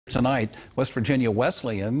Tonight, West Virginia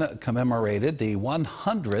Wesleyan commemorated the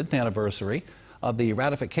 100th anniversary of the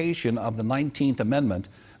ratification of the 19th Amendment,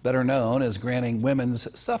 better known as granting women's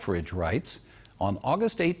suffrage rights, on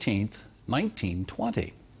August 18,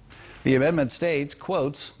 1920. The amendment states,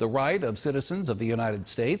 quote, "The right of citizens of the United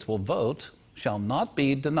States will vote shall not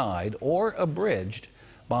be denied or abridged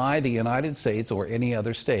by the United States or any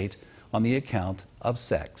other state on the account of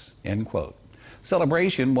sex," end quote.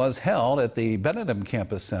 Celebration was held at the Benedum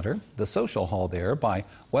Campus Center, the social hall there, by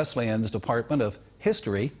Wesleyan's Department of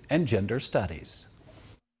History and Gender Studies.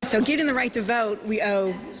 So getting the right to vote, we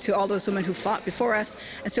owe to all those women who fought before us,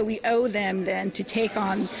 and so we owe them then to take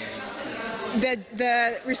on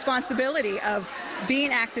the responsibility of being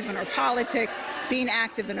active in our politics, being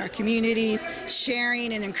active in our communities,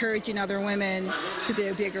 sharing and encouraging other women to be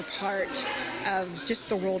a bigger part of just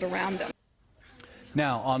the world around them.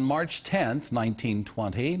 Now, on March 10th,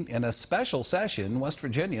 1920, in a special session, West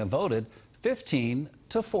Virginia voted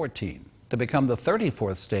 15-14 to become the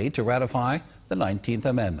 34th state to ratify the 19th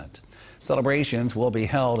Amendment. Celebrations will be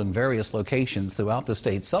held in various locations throughout the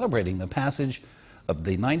state, celebrating the passage of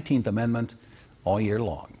the 19th Amendment all year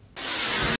long.